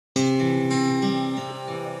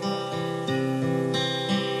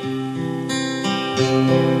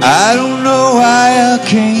I don't know why I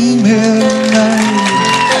came here tonight.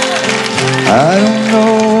 I don't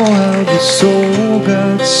know how the soul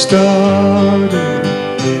got started.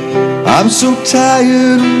 I'm so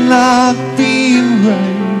tired of not being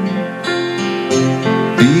right,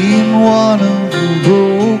 being one of the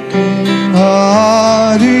broken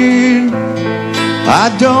hearted. I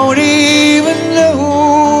don't even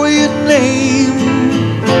know your name,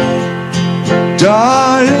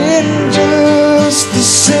 darling, just the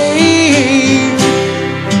same.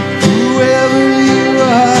 Whoever you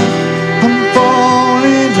are, I'm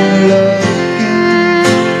falling in love again,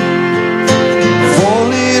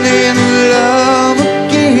 falling in love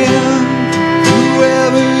again.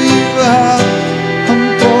 Whoever you are, I'm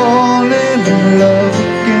falling in love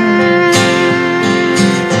again,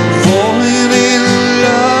 falling in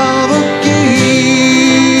love again.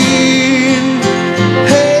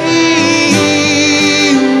 Hey,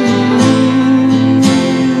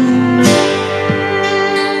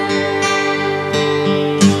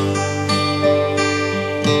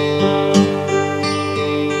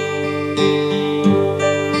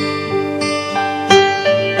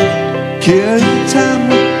 kill your time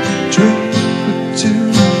with a drink or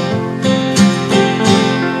two,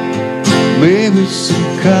 maybe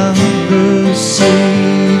some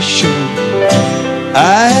conversation.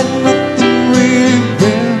 I had nothing really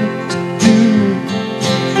better to do.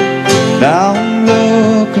 Now I'm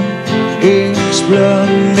looking for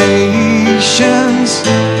explanations.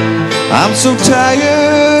 I'm so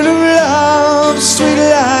tired of love's sweet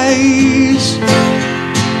lies.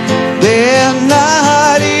 They're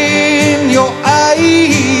not in your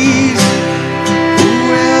eyes.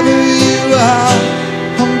 Whoever you are,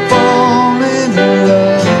 I'm falling in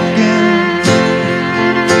love again,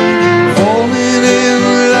 falling in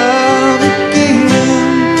love again.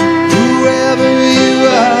 Whoever you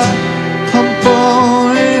are, I'm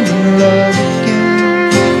falling in love again,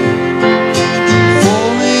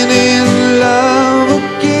 falling in love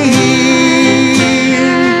again.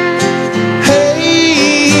 Hey,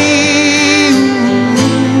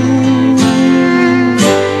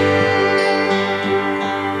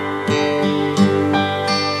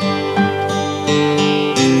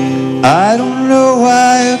 I don't know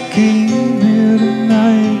why I came here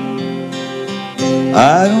tonight.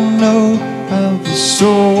 I don't know how the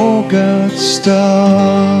soul got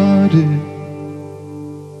started.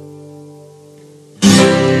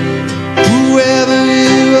 Whoever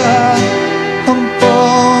you are, I'm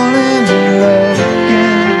falling in love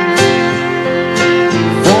again,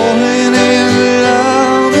 falling in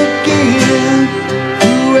love again.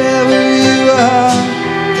 Whoever you are,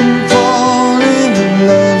 I'm falling in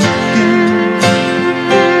love again,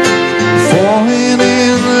 falling in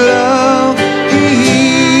love again.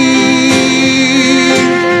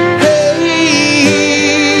 Hey,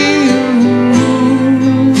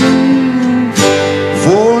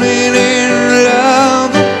 falling in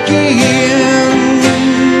love again.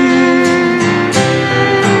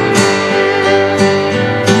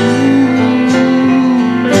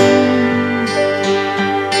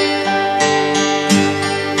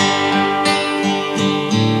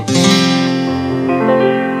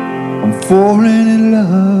 I'm falling in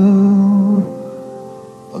love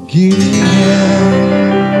again.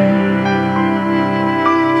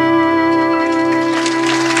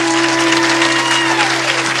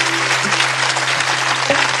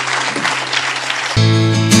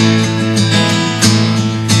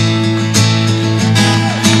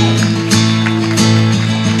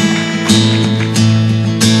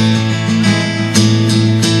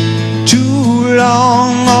 Too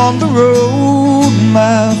long on the road,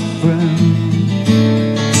 my friend,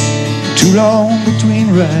 too long between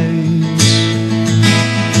rides.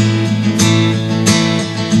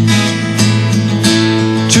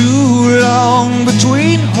 Too long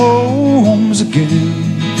between homes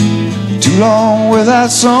again, too long without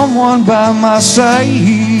someone by my side.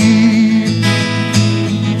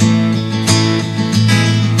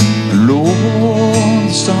 Lord,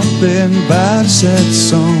 something about a sad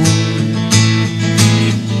song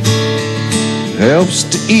helps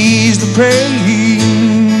to ease the pain.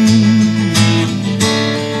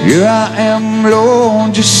 Here I am,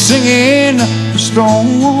 Lord, just singing a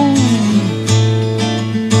song.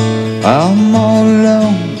 I'm all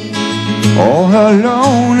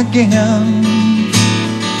alone again.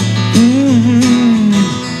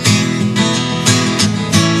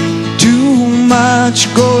 Too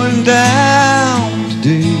much going down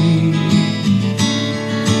today,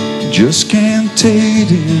 just can't take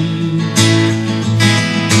it in.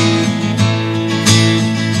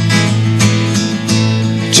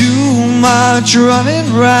 Too much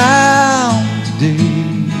running round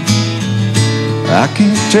today, I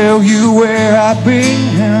can't tell you where I've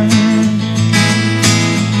been, and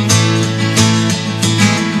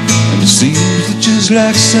it seems that just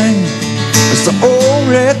like singing is the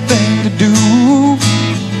only thing to do,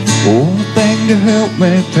 only thing to help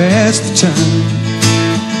me pass the time.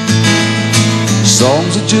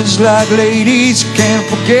 Songs are just like ladies, you can't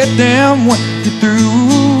forget them when you're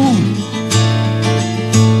through.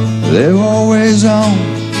 They're always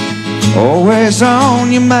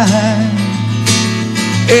on your mind.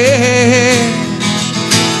 Yeah.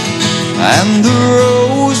 And the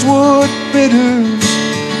rosewood bitters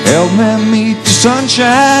help me meet the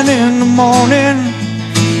sunshine in the morning.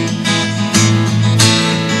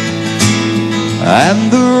 And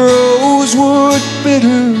the rosewood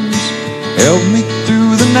bitters help me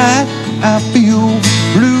through the night I feel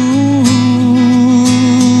blue.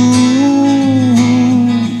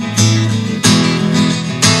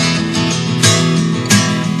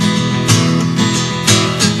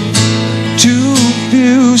 Too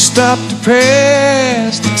few stop to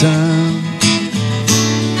pass the time.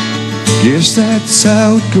 Guess that's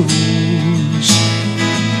how it goes.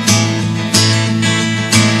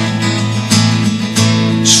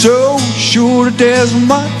 So sure that there's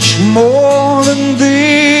much more than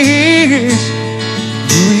this,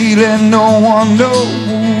 really no one knows.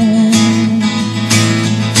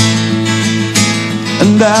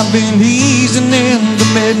 And I've been easing into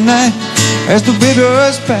midnight as the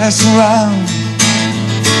bitters pass around.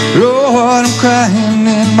 Lord, I'm crying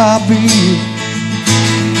in my bed,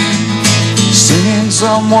 singing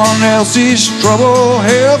someone else's trouble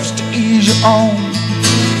helps to ease your own.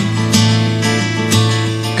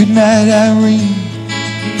 Good night, Irene.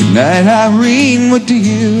 Good night, Irene, my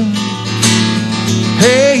dear.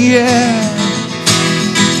 Hey, yeah.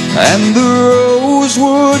 And the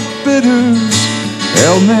rosewood bitters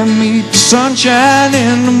help me meet the sunshine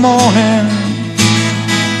in the morning.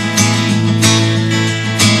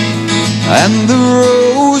 And the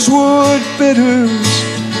rosewood bitters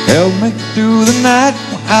help me through the night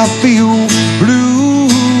when I feel blue.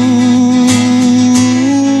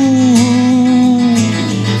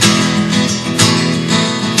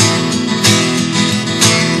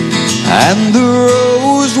 And the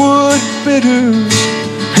rosewood bitters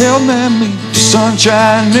help me meet the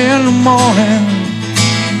sunshine in the morning.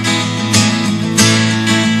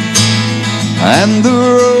 And the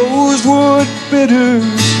rosewood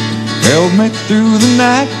bitters help me through the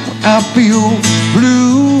night when I feel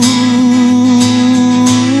blue.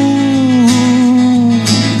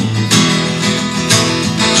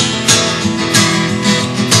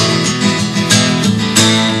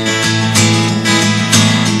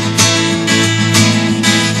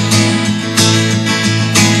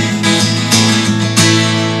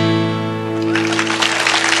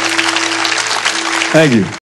 Thank you.